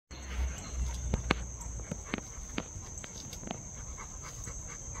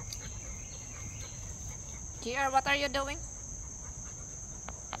GR, what are you doing?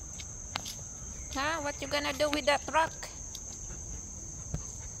 Huh? What you gonna do with that rock?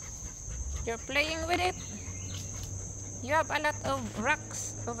 You're playing with it? You have a lot of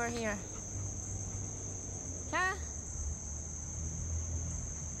rocks over here. Huh?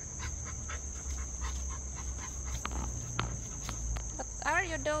 What are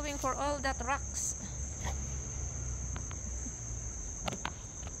you doing for all that rocks?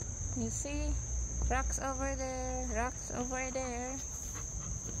 You see? Rocks over there, rocks over there.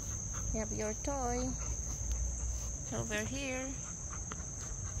 You have your toy over here.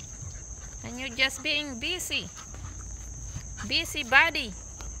 And you're just being busy. Busy body.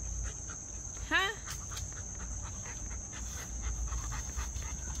 Huh?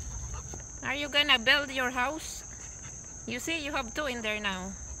 Are you gonna build your house? You see, you have two in there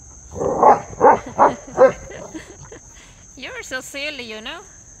now. You're so silly, you know?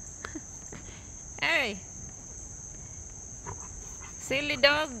 Hey. Silly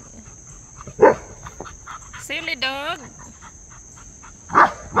dog. Silly dog.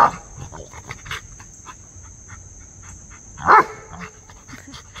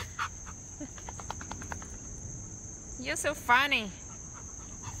 You're so funny.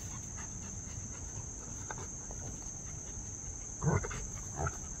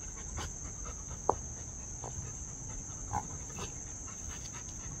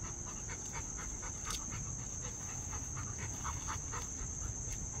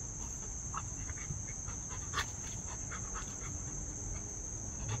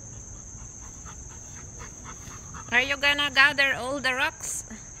 Are you gonna gather all the rocks?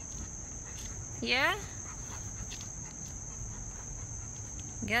 Yeah?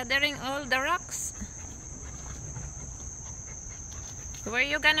 Gathering all the rocks? Where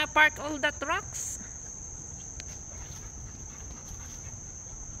you gonna park all that rocks?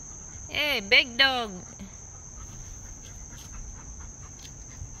 Hey, big dog.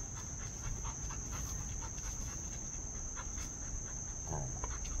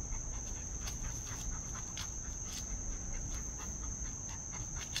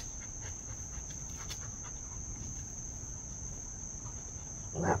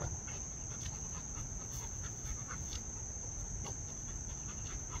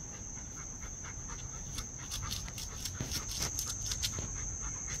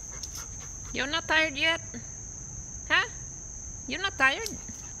 You're not tired yet? Huh? You're not tired?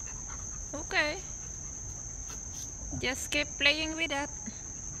 Okay. Just keep playing with that.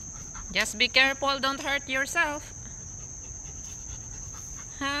 Just be careful, don't hurt yourself.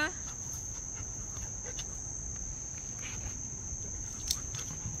 Huh?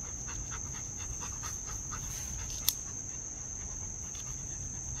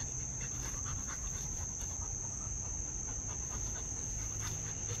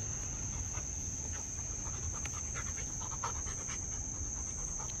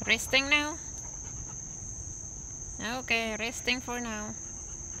 Resting now? Okay, resting for now.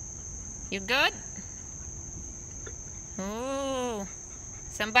 You good? Oh,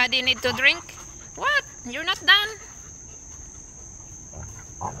 somebody need to drink? What? You're not done?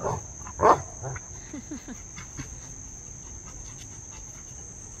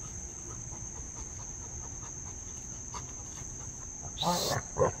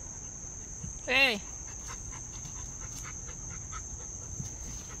 Hey.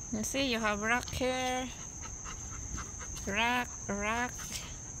 You see, you have rock here, rock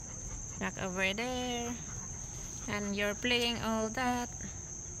over there, and you're playing all that.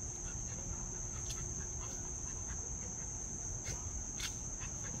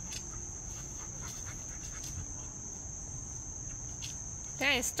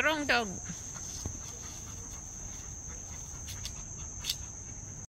 Hey, strong dog.